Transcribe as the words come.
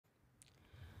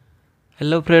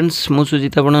Hello friends मु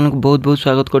सुजित आपको बहुत बहुत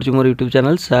स्वागत करुँ मोर यूट्यूब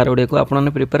चैनल सार ओडिया को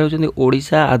आपने प्रिपेयर होती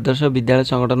ओडिशा आदर्श विद्यालय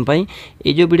संगठन पर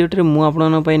ये भिडियो में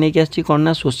मुझे नहीं आसी कौन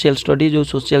ना सोशल स्टडी जो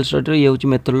सोशल स्टडी ये हूँ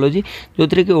मेथोडोलॉजी जो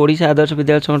थी कि ओडिशा आदर्श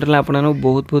विद्यालय संगठन आपको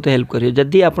बहुत बहुत हेल्प करेंगे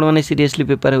जदि आपने सीरियसली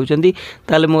प्रिपेयर होती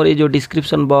मोर ये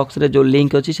डिस्क्रिप्शन बॉक्स रे जो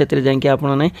लिंक अच्छी से जाकि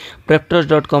आपने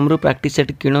preptos.com रू प्रैक्टिस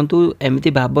सेट किणतु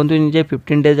एमती भावतु जे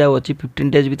 15 डेज अच्छी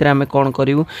 15 डेज भितर आम कौन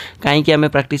करूँ कहीं आम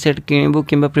प्रैक्टिस सेट किणबू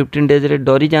कि 15 डेज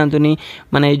डरी जातुनी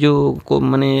माने जो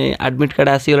माने एडमिट कार्ड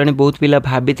आसीगला बहुत पिला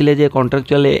भाभी जे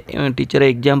कॉन्ट्रैक्चुअल टीचर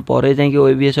एग्जाम पर जाकि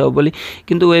ओएवीएस हो बोली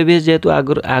किंतु ओएवीएस जेहेतु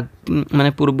आगर माने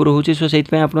पूर्व होची सो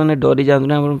सेति आपने डरी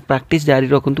जातुनी प्रैक्टिस जारी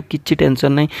रखु किसी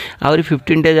टेंशन नहीं आहरी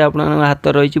 15 डेज आप हाथ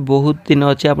रही बहुत दिन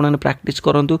अच्छे आपने प्रैक्टिस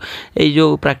करूँ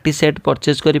यो प्रैक्टिस सेट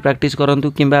परचेज कर प्रैक्टिस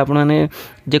करूँ कि आपने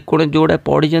जेको जोड़ा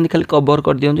पढ़ी खाली कवर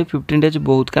कर दिखाँ 15 डेज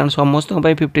बहुत कारण समस्त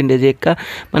 15 डेज एका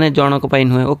माने जनक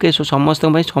नुहे ओके सो समस्त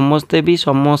समस्ते भी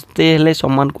समस्ते हेले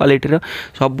समान क्वालिटीर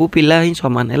सबू पिला ही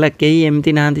सामान है कहीं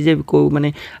एमती ना को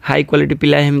माने हाई क्वालिटी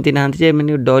पिला एमती ना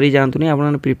मैंने डरी जातुनी आप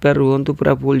प्रिपेयर रुहतु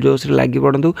पूरा फुल जोश लगी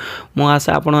पड़ू मो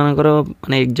आशा आपणकर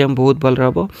माने एग्जाम बहुत भल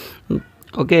हम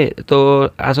ओके तो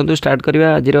आसतु स्टार्ट करवा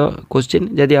आज क्वेश्चन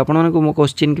जदि आपको मो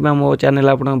क्वेश्चन कि मो चैनल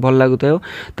आप भल लगुता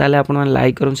ताले आप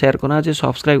लाइक करूँ शेयर करना आज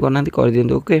सब्सक्राइब करना कर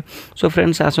दिखाँ ओके सो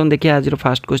फ्रेंड्स आसन देखिए आज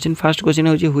फर्स्ट क्वेश्चन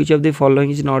हूँ which of the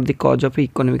following is not the cause of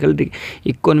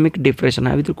economic depression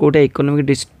आ भर कौटा इकोनॉमिक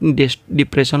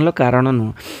डिप्रेशन कारण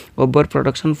नुह over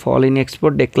production fall in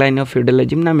export decline of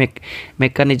feudalism ना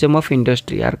mechanism of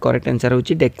industry are correct answer हूँ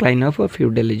decline of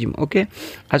feudalism okay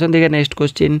आसन देखिए next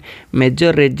question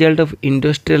major result of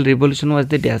industrial revolution was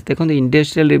the dash देखो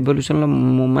industrial revolution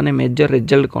माने major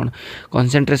result कौन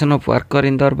concentration of worker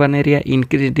in the urban area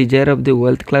increase desire of the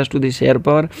wealth class to the share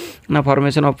power ना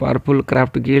formation of powerful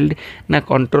craft guild ना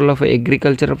control of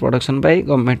agriculture production by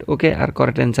government okay are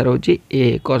correct answer होची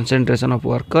ए concentration of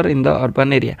worker in the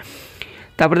urban area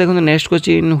तापर देखो next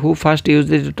question who fast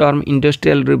use the term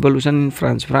industrial revolution in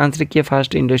France रे किए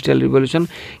fast industrial revolution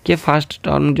किए fast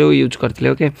term जो use करथिले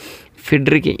okay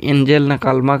Frederick angel ना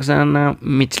Karl Marx ना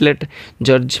मिचलेट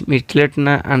जॉर्ज मिचलेट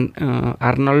ना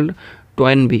Arnold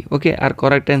टोयनबी okay are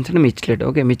correct answer मिचलेट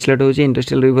okay मिचलेट हूँ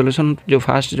इंडस्ट्रियल रिवोल्यूशन जो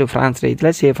फास्ट जो फ्रांस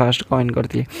रही सी फास्ट कॉइन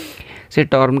करते से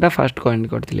टर्मटा फास्ट कॉइन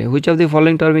करते which of the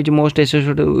following term is most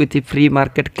associated with free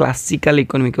market classical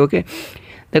economic okay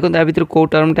देखो या भर कौ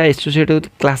टर्मटा एसोसिएट हो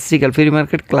classical free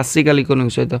market classical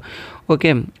economic सहित ओके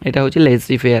यहाँ हूँ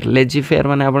लेजी फेयर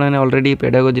माने आपने ऑलरेडी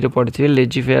पेडागोजी पढ़े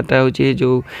लेजी फेयरटा हूँ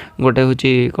जो गोटे हूँ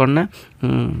कौन ना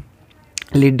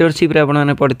लीडरशिप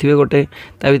आपने पढ़े गोटे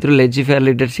भर लेजी फेयर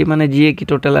लीडरशिप माने जी कि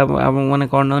टोटाल मैंने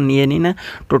कौन निएनी ना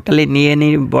टोटाली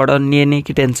निएनी बड़ निएनी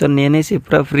कि टेंशन निएनी सी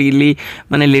पूरा फ्रीली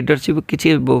माने लीडरशिप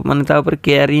किसी माने तापर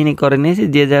केयर ही नहीं करे सी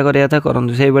जे जहाँ करा था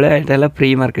करूँ से भाया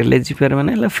फ्री मार्केट लेजी फेयर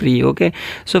माने free okay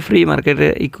so free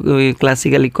market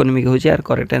classical economic हूँ यार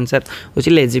करेक्ट आंसर हूँ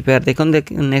लेजी फेयर देखो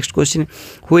next question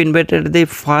who invented the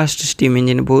fast steam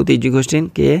engine बहुत इजी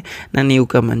क्वेश्चन के ना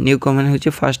न्यूकमन हूँ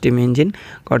फास्ट स्टीम इंजिन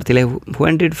करते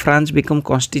When did France become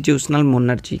constitutional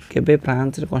monarchy केबे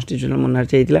France constitutional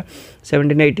monarchy होइतिला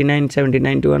 1789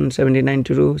 1791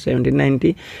 1792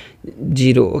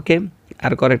 1790 okay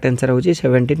are correct answer होची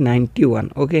 1791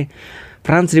 okay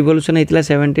France revolution होइतिला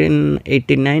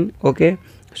 1789 okay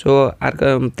so are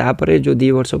तापर जो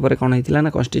 2 वर्ष पर कौन होइतिला ना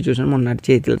कॉन्स्टिट्यूशन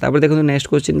मोनार्ची होइतिला तापर देखो next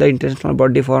question the international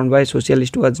body formed by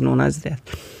socialist was known as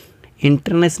that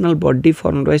international body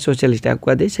formed by socialist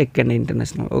आपको दे सेकंड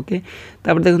इंटरनेशनल ओके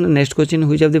तापर देखो next question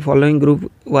which of the following group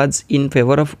was in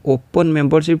favour of open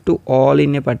membership to all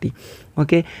in A party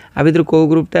okay आ भर कौ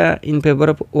ग्रुपटा in favour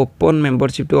of open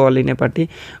membership to all in A party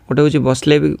गोटे हूँ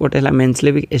बसलेविक गोटे है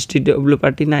मेन्सलेविक STW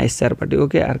party ना SR party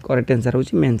okay are correct answer हूँ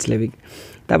मेन्सलेविक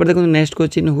तापर देखो next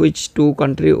question which two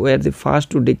country where the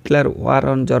first to declare war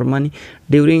on Germany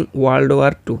during world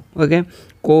war 2 okay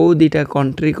कौ दीटा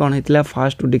country कौन होता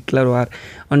fast to declare war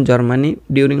on Germany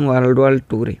during world war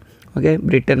 2 रे okay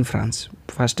Britain France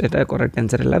fast एटा correct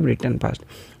answer है Britain fast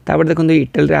तापर देखो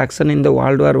Italy action in the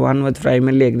world war 1 was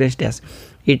primarily against dash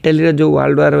Italy जो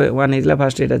world war 1 होता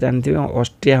fast यहाँ जानते हैं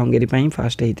Austria Hungary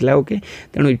fast होता ओके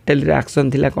तेणु इटाली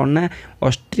एक्शन थी कौन ना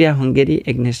ऑस्ट्रिया हंगेरी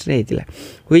एग्नेस्ट होता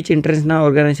which international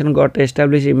organisation got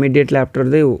establish immediately after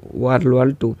the world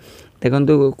war 2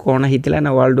 देखो कौन होता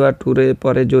ना वर्ल्ड वार टू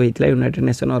पर जो होता यूनाइटेड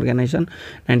नेशन ऑर्गेनाइजेशन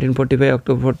 1945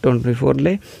 अक्टोबर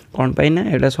 24 कौन पाई ना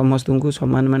यहाँ समस्त को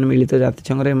सामान मान मिलित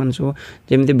जातिसंघ एम सब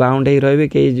जमी बाउंड हो रे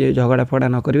कई झगड़ा फड़ा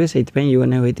न करेंगे से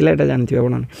यूएनए होता है जानते हैं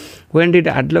आप when did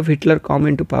Adolf Hitler come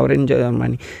into power in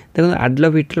Germany देखो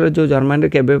एडल्फ हिटलर जो जर्मनी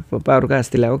केबे पावर को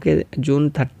आसला ओके जून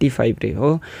 35 रे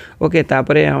हो ओके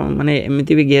तापर माने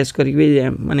एमती भी गैस करी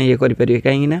माने ये करें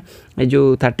कहीं जो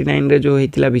 39 रे जो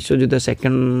होता विश्वयुद्ध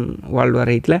सेकेंड वर्ल्ड वार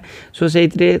होता सो से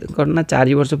करना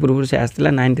 4 वर्ष पूर्व से आसला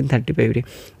 1935 रे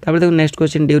तापर देखो next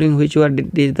question during which war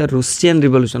did the Russian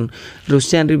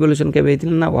revolution केबे होता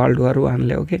ना वर्ल्ड वार 1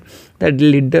 ले okay the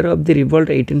leader of the revolt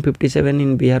 1857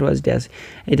 in Bihar was dash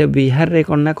ये बिहार रे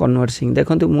करना कन्वर्ट सिंह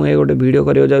देखो मुझे गोटे वीडियो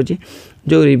करियो जाउची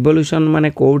जो रिवोल्यूशन माने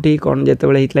कोठी कौन जिते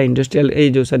होता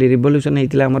इंडस्ट्रियल जो सॉरी रिवोल्यूशन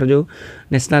होता आमर जो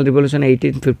नेशनल रिवोल्यूशन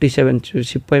 1857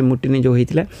 सिपाही मुटिनी जो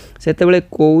होता से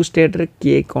कौ स्टेट रे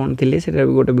किए कौन थे से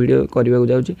गोटे वीडियो करने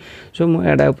जाऊँगी सो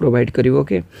मुझे प्रोवाइड करी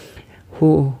okay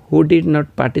who did not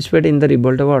participate in the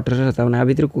revolt of 1857 आ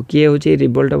भितर किए हूँ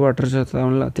रिवोल्ट ऑफ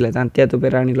 1857 ना तांत्या तोपे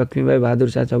रानी लक्ष्मीबाई बहादुर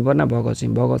शाह चबर ना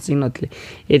भगत सिंह नथिले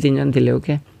ये 3 जन थे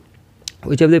okay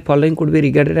which of the following could be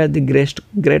regarded as the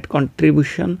great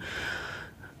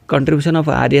contribution of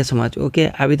Arya Samaj okay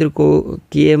आ भितर को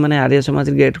किए माने Arya Samaj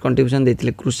great contribution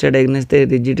देथिले crusade against the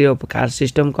rigidity of caste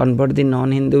system convert the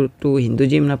non Hindu to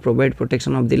Hinduism ना provide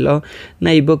protection of the law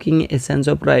ना evoking a sense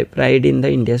of pride in the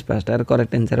India's past are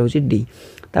correct answer होची D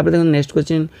तापर देखो next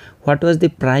question what was the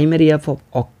primary of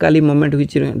Akali movement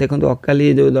which देखो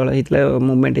अकाली जो दल होता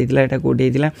movement होता एटा कोठी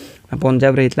होता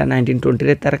पंजाब रे होता 1920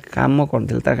 रे तार काम कौन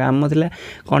था तार काम थिला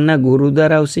कौन ना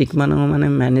गुरुद्वारा और सिख मान माने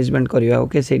मैनेजमेंट करवा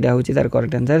ओके सेटा होची तार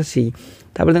करेक्ट आंसर सी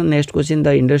तापर देखो next question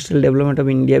the industrial development of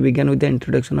India begin with the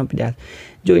introduction of dash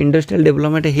जो इंडस्ट्रियल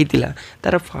डेवलपमेंट होता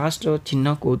तार फास्ट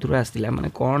चिन्ह कौथुर आसला माने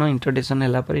कौन इंट्रोडक्शन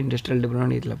है पर इंडस्ट्रियल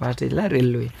डेवलपमेंट होता फास्ट होता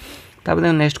रेलवे तापर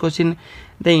देखो next question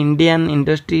the Indian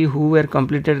industry who were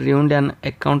completed रिउंड an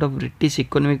account of British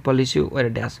economic policy were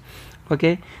dash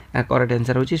okay correct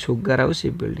answer होची सुगार और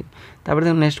शिप बिल्डिंग तापर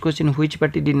देखो next question which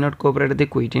party did not cooperate the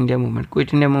quit India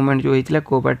movement जो होता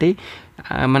को party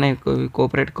माने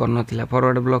cooperate करनथिला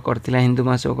forward block करथिला Hindu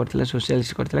Mahasabha करथिला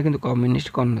socialist करथिला किंतु communist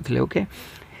करनथिले okay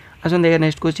आसन देखा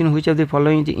next question which of the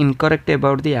following is incorrect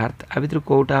about the earth आ भितर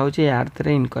कोटा होची अर्थ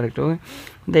रे incorrect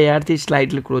okay the earth is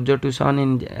slightly closer to sun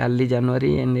in early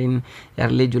January and in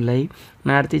early जुलाई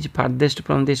ना earth is farthest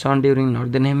from the sun during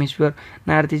northern hemisphere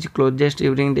ना earth is closest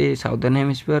during the southern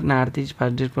hemisphere ना earth is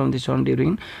farthest from the sun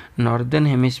during northern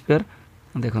hemisphere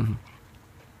देखो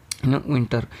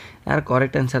winter यार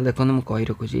correct answer देखो मुझे कही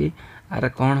रखुची यार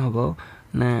कौन हम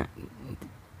ना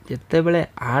जिते बड़े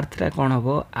आर्थरा कौन हम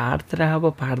आर्थरा हम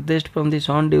farthest from the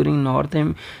sun during north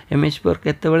hemisphere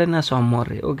केते ना समर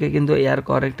रे ओके किंतु यार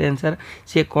करेक्ट आंसर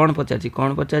सी कौन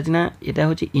पचार ना यहाँ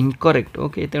हूँ इनकरेक्ट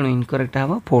ओके तेणु इनकरेक्ट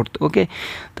हम फोर्थ ओके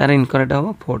तार इनकरेक्ट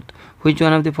हम fourth which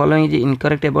one of the following is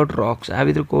incorrect about rocks आ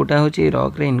भितर कोटा होची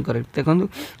रॉक रे इनकरेक्ट देखो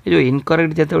ये जो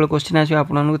इनकरेक्ट जिते क्वेश्चन आसो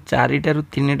आपको 4 रू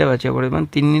 3टा बाछा पड़े मैं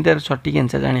 3टार सठिक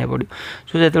आंसर जाना पड़ो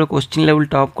सो जो क्वेश्चन लेवल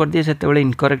टॉप कर दिए से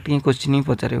इनकरेक्ट ही क्वेश्चन ही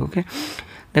पचारे ओके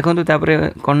देखो तापर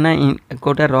कौन ना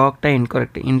Kota रॉकटा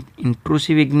incorrect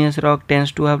intrusive igneous rock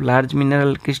tends to have large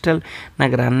mineral crystal ना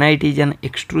granite is an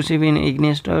extrusive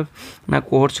igneous rock ना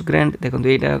क्वार्ट्ज ग्रांड देखो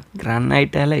यहाँ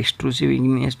ग्रानाइट है एक्सट्रूसिव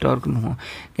इग्नियस रॉक नुह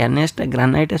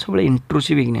ग्रानाइट सब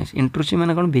इंट्रूसिव इंट्रूसिव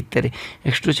माने कौन भितर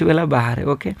एक्सट्रूसिव है बाहर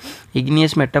ओके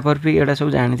इग्नियस मेटामॉर्फिक एटा सब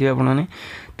जानते आपने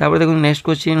तापर देखो next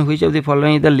question which of the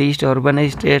following the list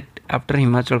अर्बानाइज्ड state after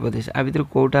Himachal Pradesh आ भितर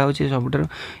कोटा होची सबुठार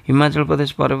हिमाचल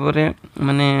प्रदेश पर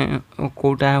माने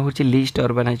कोटा होची लिस्ट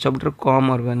अर्बानाइज सबुठार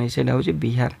कम अर्बानाइज सेटा होची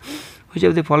Bihar which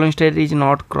of the following state is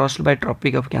not crossed bye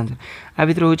tropic of cancer आ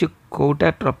भितर होची कोटा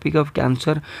ट्रॉपिक ऑफ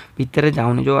कैंसर भितर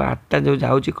जाउनी जो 8टा जो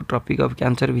जाउची ट्रॉपिक ऑफ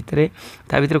कैंसर भितर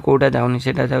ता भितर कोटा जाउनी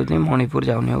सेटा जाउनी मणिपुर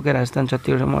जाउनी ओके राजस्थान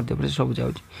छत्तीसगढ़ मध्य प्रदेश सब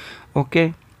जाउची ओके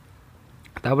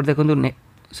तापर देखो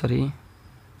सॉरी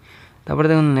तापर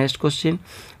देखो next question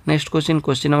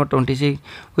question number 26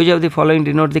 which of the following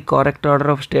denote the correct order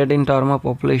of state in term of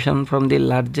population from the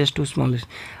largest to smallest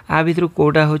आ भितर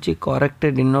कोटा होची करेक्ट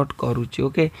डिनोट करूची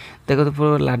ओके देखो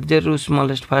तो largest to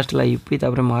smallest first La UP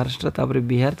तापर महाराष्ट्र तापर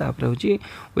बिहार तापर होची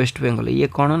waste Bengal ये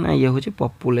कौन ना ये होची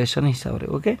पॉपुलेशन हिसाब रे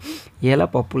ओके ये ला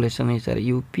पॉपुलेशन हिसाब रे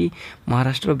यूपी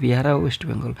महाराष्ट्र बिहार और वेस्ट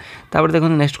बेंगल तापर देखो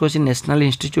next question national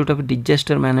institute of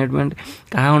disaster management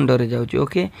कहाँ अंडर रे जाउची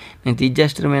ओके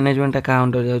डिजास्टर मैनेजमेंट कहाँ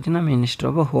अंडर जाउची ना minister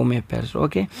of home affairs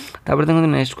okay तापर देखो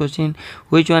next question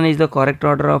which one is the correct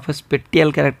order of a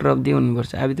special character of the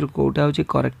universe आ भितर कोटा होची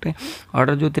करेक्ट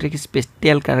ऑर्डर जो थे कि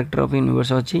स्पेशल कैरेक्टर ऑफ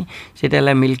यूनिवर्स अच्छी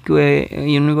से मिल्की वे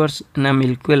यूनिवर्स ना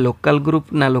मिल्की वे लोकल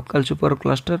ग्रुप ना लोकल सुपर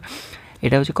क्लस्टर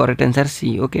यहाँ हूँ correct answer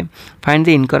C. Okay find the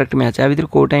incorrect match या भितर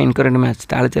कौटा इनकरेक्ट मैच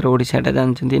तालचेर ओडिशा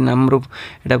जानते नामरूप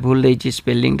यहाँ भूल देती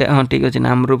स्पेलिंग हाँ ठीक अच्छे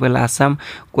नामरूप है आसाम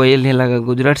कोयल है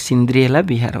गुजरात सिंद्री है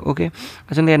बिहार। ओके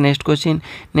अच्छा नेक्स्ट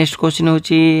क्वेश्चन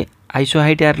हूँ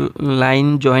isohyet are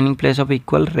line joining place of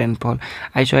equal rainfall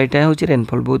isohyet हूँ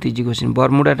रेनफॉल बहुत इजी क्वेश्चन।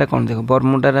 बर्मुडाटा कौन देख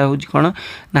बर्मुडाटा हूँ कौन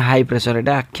ना हाई प्रेशर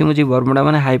यहाँ आखि मुझे बर्मुडा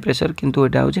माने हाई प्रेशर किंतु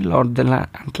यहाँ हूँ नॉर्दर्न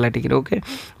अटलांटिक। ओके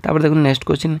तापर देखो next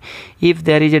question if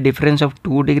there is a difference of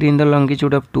 2 degree in the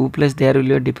longitude of 2 place there will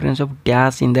be a difference of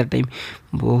dash in that time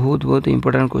बहुत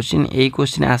इंपोर्टेंट क्वेश्चन यही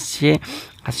question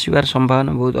आसबार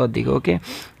संभावना बहुत अधिक। ओके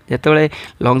जिते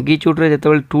लंगिट्यूड्रे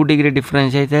जो 2 degree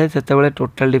difference होता है से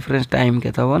टोटाल डिफरेंस टाइम के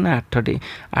हम ना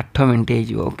 8 मिनट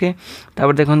हो। ओके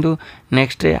तापर देखो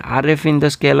next RF in the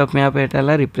scale of map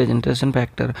यहाँ रिप्रेजेंटेशन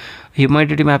फैक्टर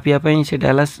ह्यूमिडिटी मापियापाई से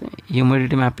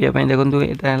ह्यूमिडिटी मापियापाई देखो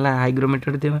यहाँ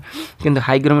हाइग्रोमीटर देवा कि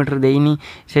हाइग्रोमीटर देनी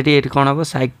से कौन हम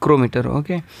साइक्रोमीटर।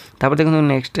 ओके तापर देखो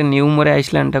नेक्स्ट न्यूमोरे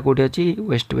आइसलैंड कौटी अच्छी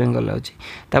वेस्ट बेंगल अच्छी।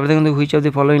 तापर देखो which of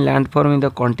the following landform in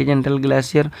the continental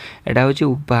glacier यहाँ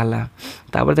हूँ उबाला।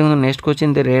 तापर देखो next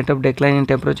question the rate of decline in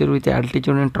temperature with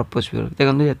altitude and troposphere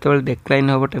देखो जो डिक्लाइन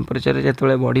हम टेम्परेचर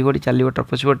जो बढ़ी चलो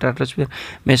ट्रोपोस्फियर स्ट्रेटोस्फियर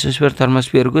मेसोस्फियर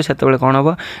थर्मोस्फियर को से कौन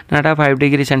हम ना 5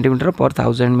 डिग्री सेंटीमीटर पर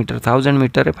 1000 मीटर 1000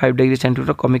 मीटर 5 डिग्री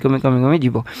सेंटीमीटर कमी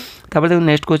जीव। तापर देखो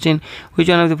next question which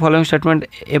one of the following statement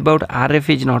about RF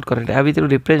is not correct या भितर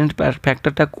रिप्रेजेंट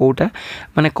फैक्टरटा कौटा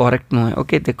माने करेक्ट नुहे।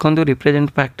 ओके देखो रिप्रेजेंट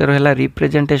फैक्टर है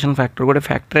रिप्रेजेंटेशन फैक्टर गोटे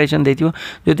फैक्टराइजेशन देथिबो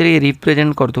जोथि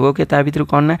रिप्रेजेंट करथबो। ओके ता भितर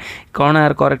कौन ना कौन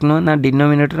आर करेक्ट नुह ना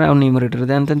डिनोमिनेटर आ न्यूमरेटर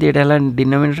जानते यहाँ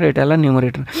डिनोमिनेटर यहाँ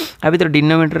न्यूमरेटर आ भितर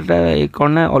डिनोमिनेटरटा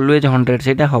कौन ना ऑलवेज 100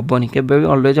 से हेनी के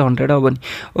ऑलवेज 100 हेनी।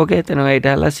 ओके तेणु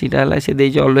यहाँ सीटा सी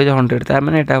देती ऑलवेज 100 तार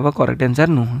मैंने यहाँ हम करेक्ट आंसर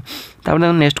नुह।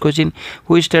 तापर next question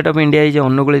which state of India is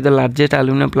Angul the largest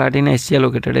aluminium plant in Asia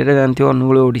located ये जानते हो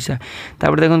अनुगुल ओडिशा।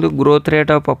 तापर देखो growth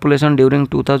rate of population during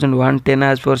 2001-10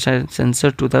 as per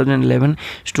census 2011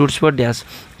 स्टूड्स for dash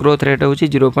growth rate हूँ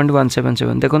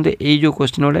 0.177। देखो ये जो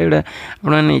क्वेश्चन गुड़ा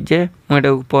आप निजे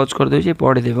मुझे पॉज करदे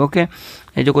पढ़ीदेवे। ओके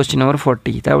ये जो क्वेश्चन नंबर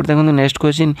 40। तापर देखो नेक्स्ट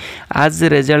क्वेश्चन आज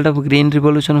result of green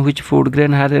revolution which food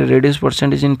grain हार reduce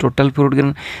percentage in total food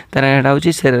grain तार यहाँ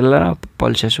हूँ सेरेला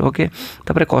पल्सेस। ओके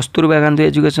तापर कस्तूरबा गांधी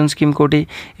एजुकेशन स्कीम कौटी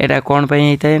यहाँ कौन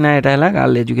होता है ना यहाँ है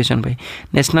girl education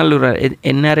national rural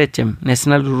NRHM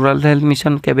national rural health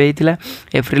mission केबे होता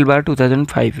एप्रिल 12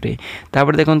 2005 रे।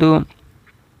 तापर देखो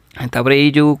तापर ये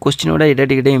जो क्वेश्चन गुड़ा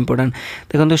ये इंपोर्टेंट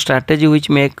देखो strategy which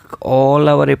make all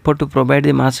our effort to provide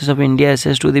the masses of India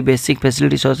access to the basic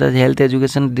facility such as health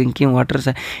education drinking water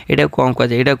यहाँ कौन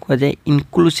कहुए यहाँ कहुए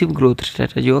इनक्लूसिव ग्रोथ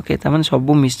स्ट्रैटेजी। ओके तार सब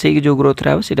मिसेक जो ग्रोथ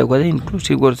रहा है कहुए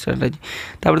इनक्लूसिव ग्रोथ स्ट्रैटेजी।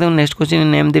 तापर देखो next question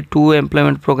name the 2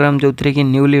 employment programme जो कि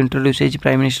न्यूली इंट्रोड्यूस होती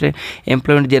prime minister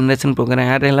employment generation programme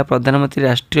यार है प्रधानमंत्री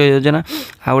राष्ट्रीय योजना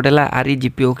आ गोटे है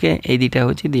REGP। ओके ये दुटा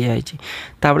हूँ दिखाई।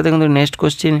 तापर देखो नेक्स्ट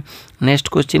क्वेश्चन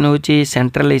हूँ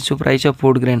central issue price of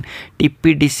food grain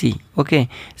TPDC। Okay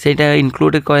सेटा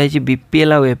इंक्लूड कहे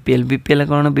BPL और APL BPL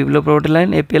कौन below poverty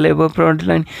line APL above poverty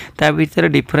line ता भीतर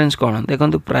डिफरेंस कौन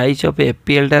देखो प्राइस ऑफ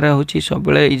APL टार हूँ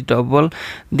सब is double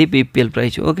the BPL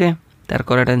price. Okay तार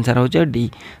करेक्ट आंसर हो डी।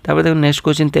 तापर देखो next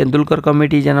question Tendulkar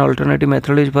committee is an alternative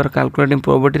method for calculating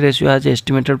probability ratio as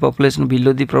estimated population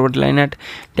below the probability line at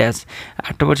dash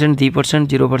 8% 2%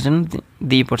 0%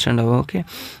 2% हम। Okay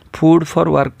food for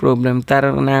work problem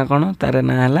तार ना कौन तार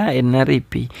ना है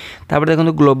NREP। तापर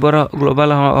देखो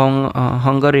ग्लोबल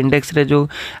हंगर इंडेक्स रे जो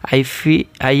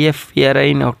IFPRI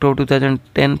in October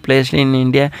 2010 place in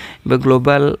India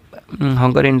global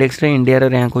hunger index रे इंडिया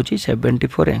रैंक हो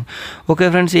 74 रैंक। ओके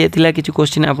फ्रेंड्स ये थिला किछि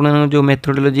क्वेश्चन आपन जो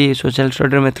मेथोडोलॉजी सोशल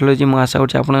स्टडी मेथोडोलॉजी मु आशा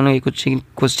करछि आपन ये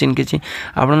क्वेश्चन किछि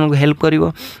आपन हेल्प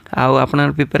करिवो आ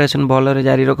आपन प्रिपरेशन भल रे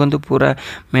जारी रखंतु पूरा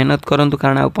मेहनत करंतु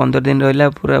कारण आ 15 दिन रहला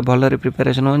पूरा भल रे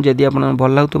प्रिपरेशन हो। जदि आपन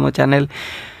भल लागु तो मो चैनल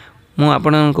मु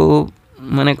आपन को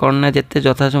माने कौन ना जिते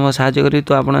यथासंभव साहाଯ୍य करी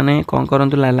तो आपने कौन करूँ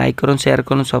लाइक करूँ शेयर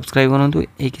करूँ सब्सक्राइब करूँ।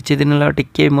 ये किसी दिन है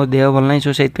टिके मो देह भल ना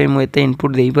सो से मुझे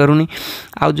इनपुट दे पारूनी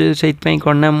आउ जो से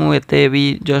कौन ना मुझे भी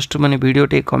जस्ट माने वीडियो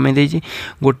टे कमे देछि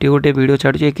गोटे गोटे वीडियो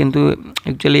छाड़ुचे किंतु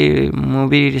एक्चुअली मु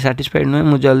भी सैटिस्फाइड नुहे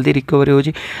मु जल्दी रिकवरी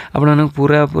होछि आपन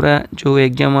पूरा पूरा जो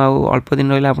एग्जाम आउ अल्प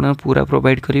दिन रहा आपन पूरा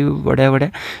प्रोवाइड करी बढ़िया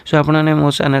बढ़िया सो आपने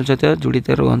मो चैनल सहित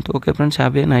जुड़ते रुहतु। Okay friends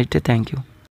have a nice day thank you.